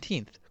April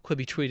 19th,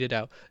 Quibi tweeted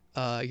out,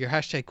 your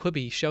hashtag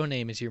Quibi show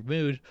name is your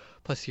mood,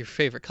 plus your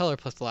favorite color,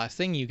 plus the last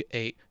thing you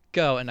ate.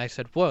 Go. And I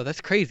said, whoa,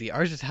 that's crazy.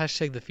 Ours is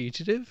hashtag The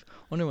Fugitive.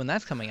 Wonder when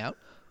that's coming out.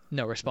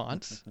 No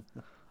response.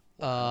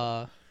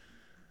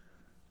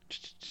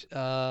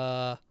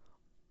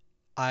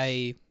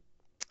 I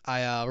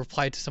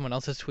replied to someone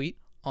else's tweet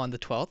on the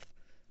 12th,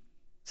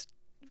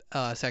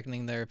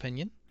 seconding their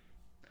opinion.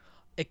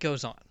 It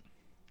goes on,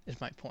 is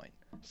my point.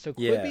 So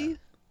Quibi, Yeah.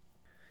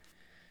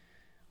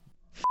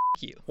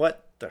 you.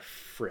 What the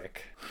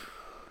frick?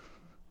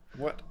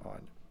 What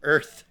on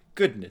earth?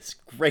 Goodness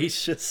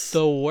gracious.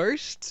 The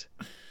worst.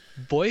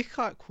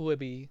 Boycott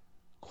Quibi.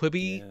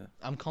 Quibi, Yeah.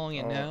 I'm calling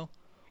it now.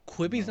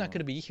 Quibi's not going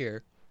to be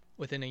here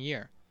within a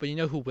year. But you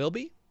know who will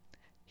be?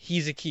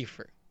 He's a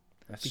Kiefer.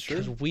 That's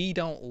Because true. we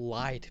don't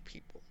lie to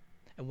people.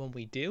 And when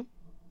we do,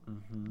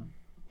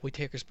 we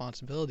take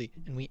responsibility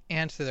and we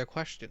answer their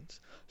questions.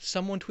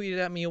 Someone tweeted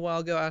at me a while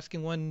ago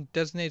asking when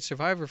Designated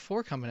Survivor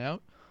 4 coming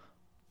out.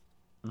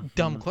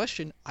 Dumb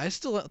question. I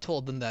still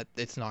told them that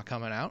it's not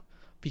coming out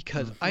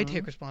because I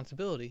take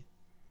responsibility.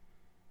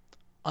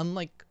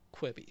 Unlike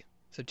Quibi.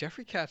 So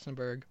Jeffrey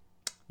Katzenberg,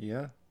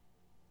 Yeah.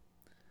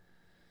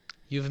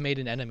 you've made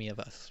an enemy of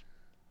us.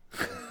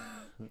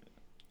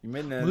 You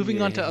made an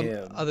Moving on to enemy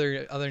of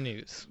him. other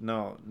news.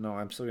 No,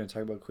 I'm still gonna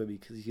talk about Quibi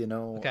because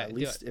Okay, at do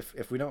least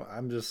if we don't,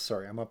 I'm just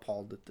sorry. I'm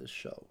appalled at this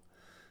show.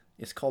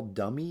 It's called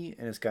Dummy,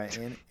 and it's got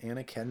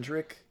Anna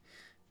Kendrick,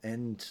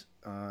 and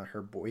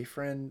her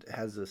boyfriend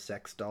has a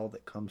sex doll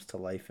that comes to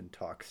life and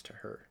talks to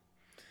her.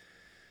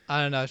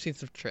 I don't know. I've seen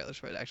some trailers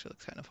for it. It actually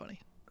looks kind of funny.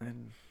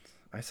 And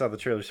I saw the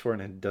trailers for it,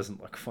 and it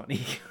doesn't look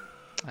funny.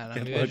 I don't know.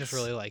 It Maybe I just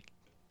looks- really like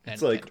Anna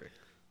it's like- Kendrick.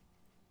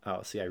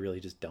 Oh, see, I really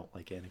just don't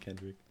like Anna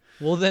Kendrick.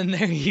 Well, then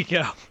there you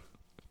go.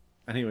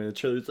 Anyway, the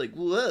trailer's like,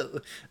 whoa,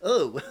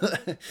 oh,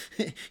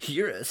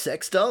 you're a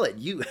sex doll and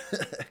you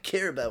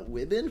care about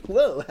women?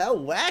 Whoa, how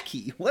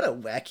wacky. What a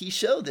wacky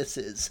show this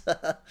is.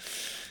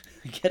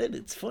 Get it?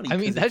 It's funny. I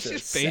mean, 'cause that's it's a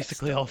just sex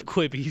basically all doll. of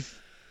Quibi's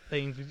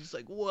things. It's just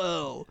like,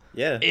 whoa,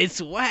 Yeah,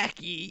 it's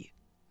wacky.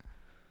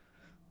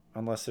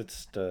 unless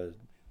it's the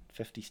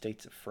 50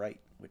 States of Fright,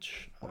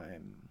 which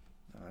I'm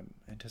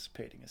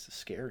anticipating is the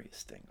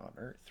scariest thing on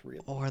Earth,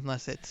 really. Or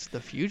unless it's The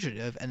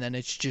Fugitive, and then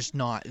it's just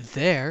not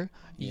there.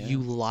 Yeah. You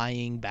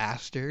lying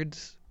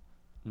bastards.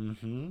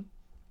 Mm-hmm.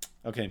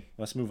 Okay,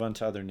 let's move on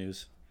to other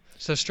news.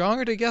 So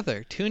Stronger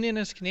Together. Tune in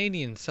as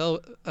Canadian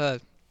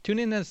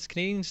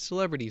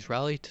celebrities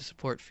rally to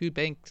support Food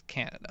Banks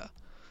Canada.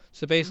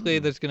 So basically,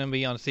 there's going to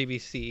be on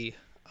CBC.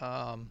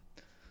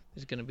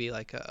 There's going to be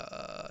like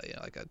a,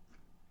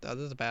 oh,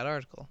 this is a bad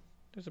article.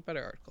 There's a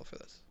better article for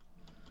this.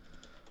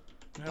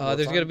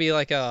 There's going to be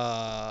like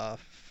a,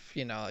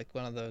 like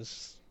one of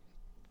those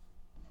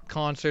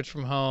concerts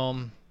from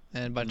home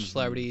and a bunch of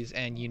celebrities,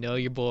 and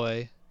your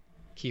boy,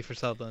 Kiefer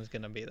Sutherland's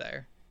going to be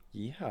there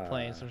Yeah.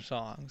 playing some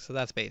songs. So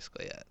that's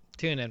basically it.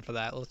 Tune in for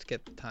that. Let's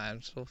get the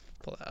times. We'll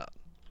pull it up.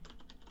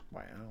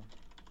 Wow.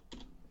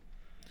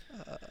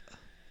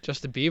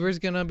 Justin Bieber's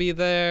going to be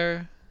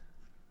there.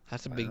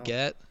 That's a big Wow.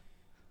 get.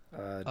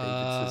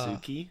 David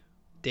Suzuki,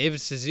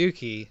 David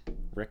Suzuki.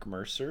 Rick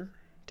Mercer.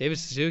 David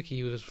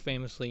Suzuki was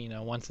famously,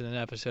 once in an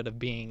episode of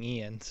Being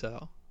Ian,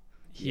 so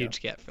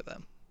huge get for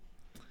them.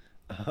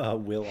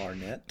 Will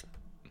Arnett.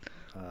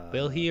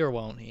 Will he or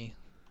won't he?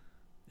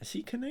 Is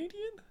he Canadian?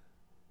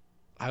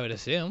 I would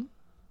assume.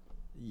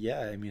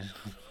 Yeah, I mean,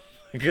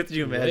 could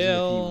you imagine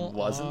Will if he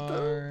wasn't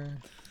though?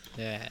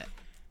 Yeah.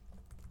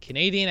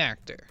 Canadian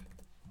actor.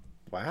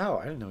 Wow,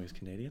 I didn't know he was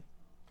Canadian.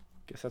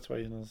 Guess that's why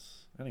he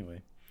knows.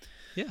 Anyway.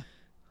 Yeah.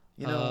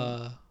 You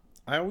know,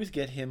 I always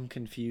get him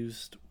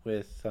confused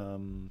with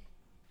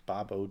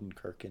Bob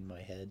Odenkirk in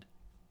my head.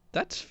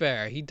 That's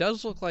fair. He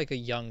does look like a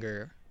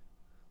younger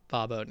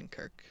Bob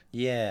Odenkirk.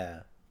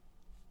 Yeah.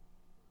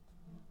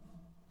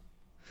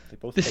 They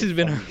both This play has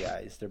been funny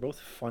guys. They're both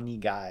funny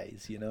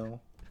guys, you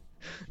know?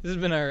 This has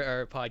been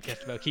our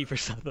podcast about Kiefer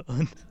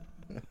Sutherland.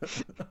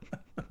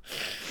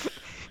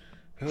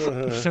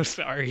 I'm so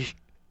sorry.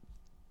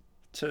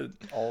 To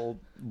all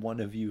one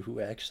of you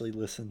who actually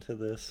listen to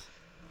this.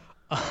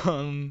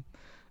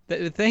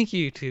 Thank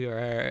you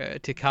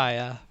to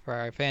Kaya for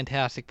our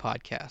fantastic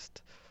podcast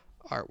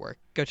artwork.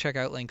 Go check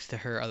out links to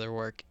her other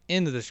work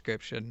in the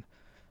description.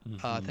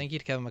 Thank you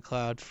to Kevin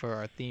MacLeod for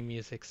our theme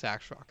music,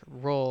 Sax Rock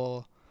and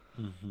Roll.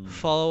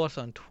 Follow us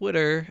on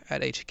Twitter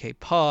at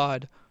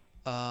HKPod.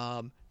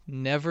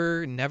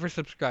 Never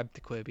subscribe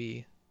to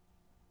Quibi.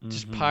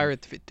 Just don't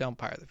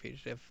pirate the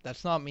Fugitive.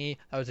 That's not me.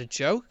 That was a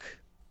joke.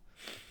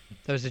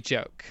 That was a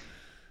joke.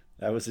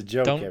 That was a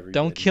joke.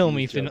 Don't kill He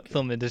me, was joking.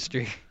 film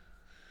industry.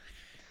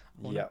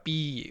 I wanna Yep. be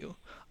you.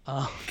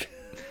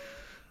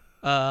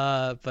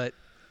 But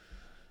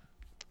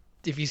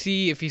if you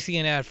see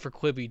an ad for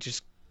Quibi,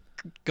 just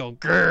go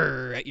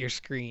grrr at your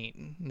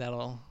screen.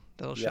 That'll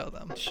show Yep.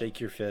 them. Shake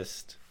your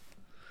fist.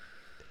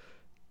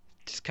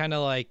 Just kind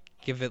of like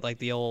give it like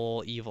the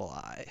old evil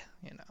eye,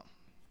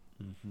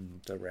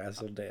 The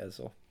razzle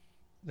dazzle.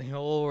 the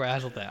old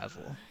razzle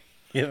dazzle.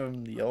 Give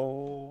him the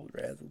old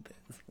razzle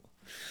dazzle.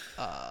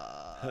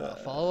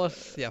 Follow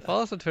us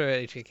on Twitter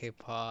at HKK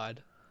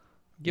Pod.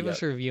 Give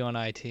us a Yep. review on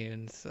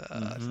iTunes.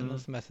 Send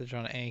us a message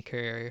on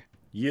Anchor.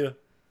 Yeah.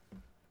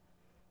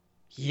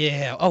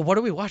 Yeah. Oh, what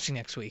are we watching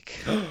next week?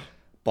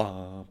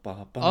 Bah,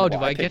 bah, bah. Oh, do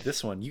Well, I picked get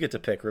this one? You get to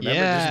pick. Remember,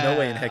 there's no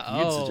way in heck you'd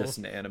Yeah. suggest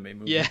an anime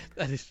movie. Yeah,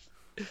 that is.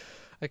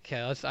 Okay,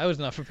 I was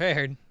not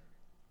prepared.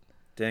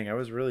 Dang, I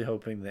was really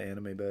hoping the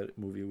anime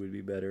movie would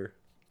be better.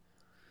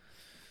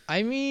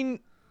 I mean,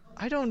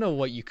 I don't know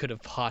what you could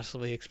have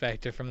possibly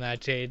expected from that,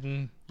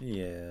 Jaden.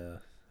 Yeah,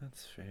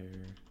 that's fair.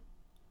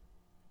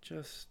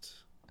 Just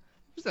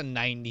It was a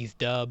 '90s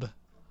dub.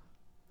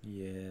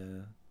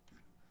 yeah.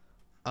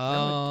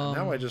 Um,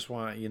 Now I just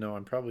want,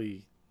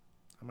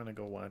 I'm gonna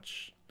go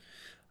watch.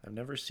 I've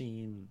never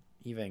seen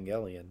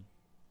Evangelion.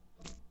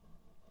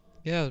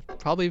 Yeah,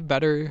 probably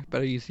better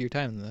use of your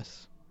time than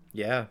this.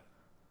 Yeah.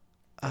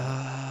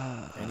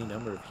 Any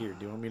number of here.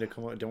 Do you want me to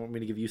come on? Don't want me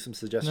to give you some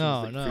suggestions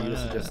No, for you to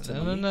suggest to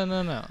me?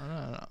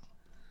 no.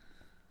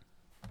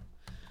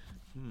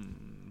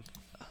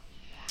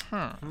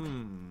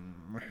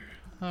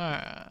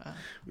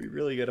 We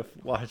really gotta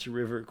watch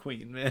River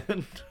Queen,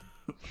 man.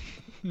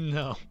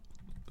 No.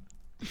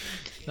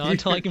 Not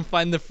until I can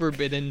find the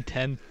Forbidden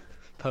 10th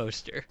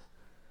poster.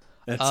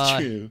 That's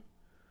true.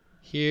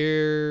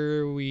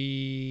 Here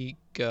we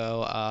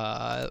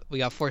go. We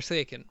got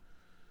Forsaken.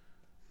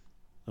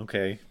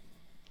 Okay.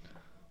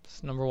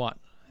 That's number 1.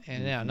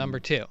 And now number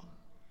 2.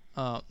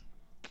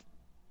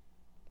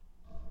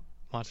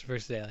 Monsters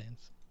vs.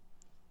 Aliens.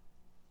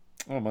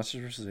 Oh,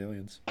 Monsters vs.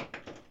 Aliens.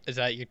 Is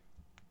that your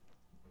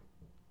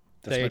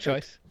that your my pick.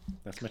 choice?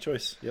 That's my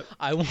choice. Yep.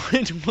 I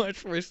wanted to watch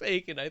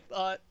Forsaken. I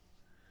thought,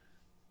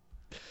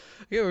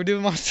 yeah, we're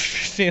doing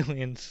Monsters vs.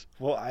 Aliens.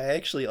 Well, I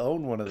actually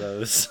own one of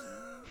those.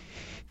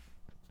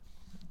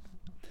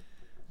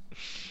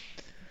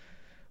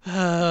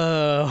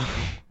 Oh,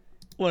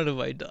 what have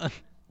I done?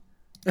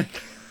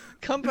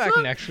 Come back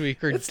next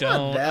week or It's don't.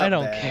 not that I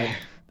don't bad. care.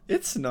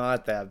 It's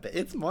not that bad.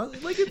 It's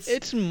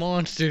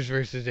Monsters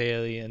vs.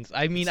 Aliens.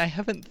 I mean, I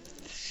haven't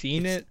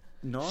seen it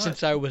not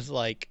since I was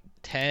like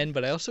 10,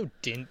 but I also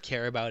didn't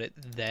care about it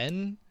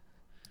then.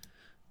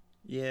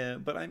 Yeah,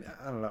 but I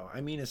don't know.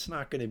 I mean, it's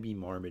not going to be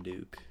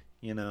Marmaduke.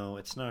 You know,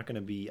 it's not going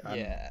to be.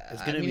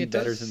 It's going to be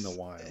better than The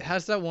Wild. It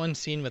has that one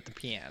scene with the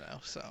piano,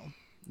 so.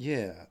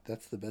 Yeah,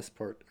 that's the best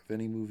part of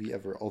any movie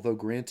ever. Although,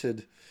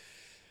 granted,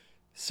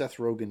 Seth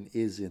Rogen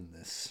is in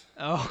this,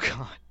 Oh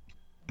God.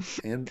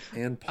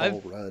 and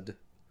Paul Rudd.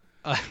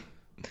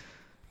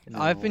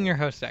 I've been your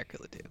host,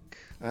 Acula Duke.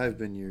 I've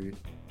been your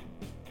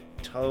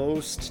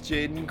Toast,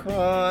 Jaden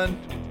Cron.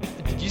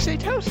 Did you say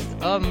toast?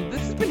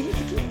 This has been He's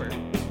a Keeper.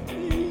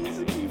 He's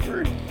a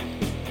keeper.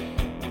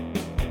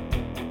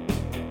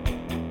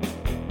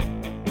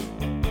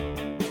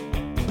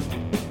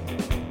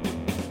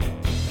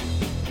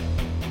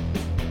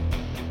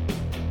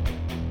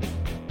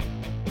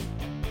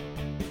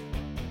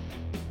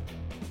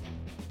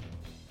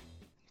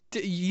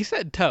 You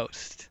said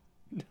toast.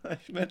 I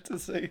meant to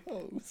say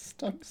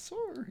host. I'm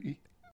sorry.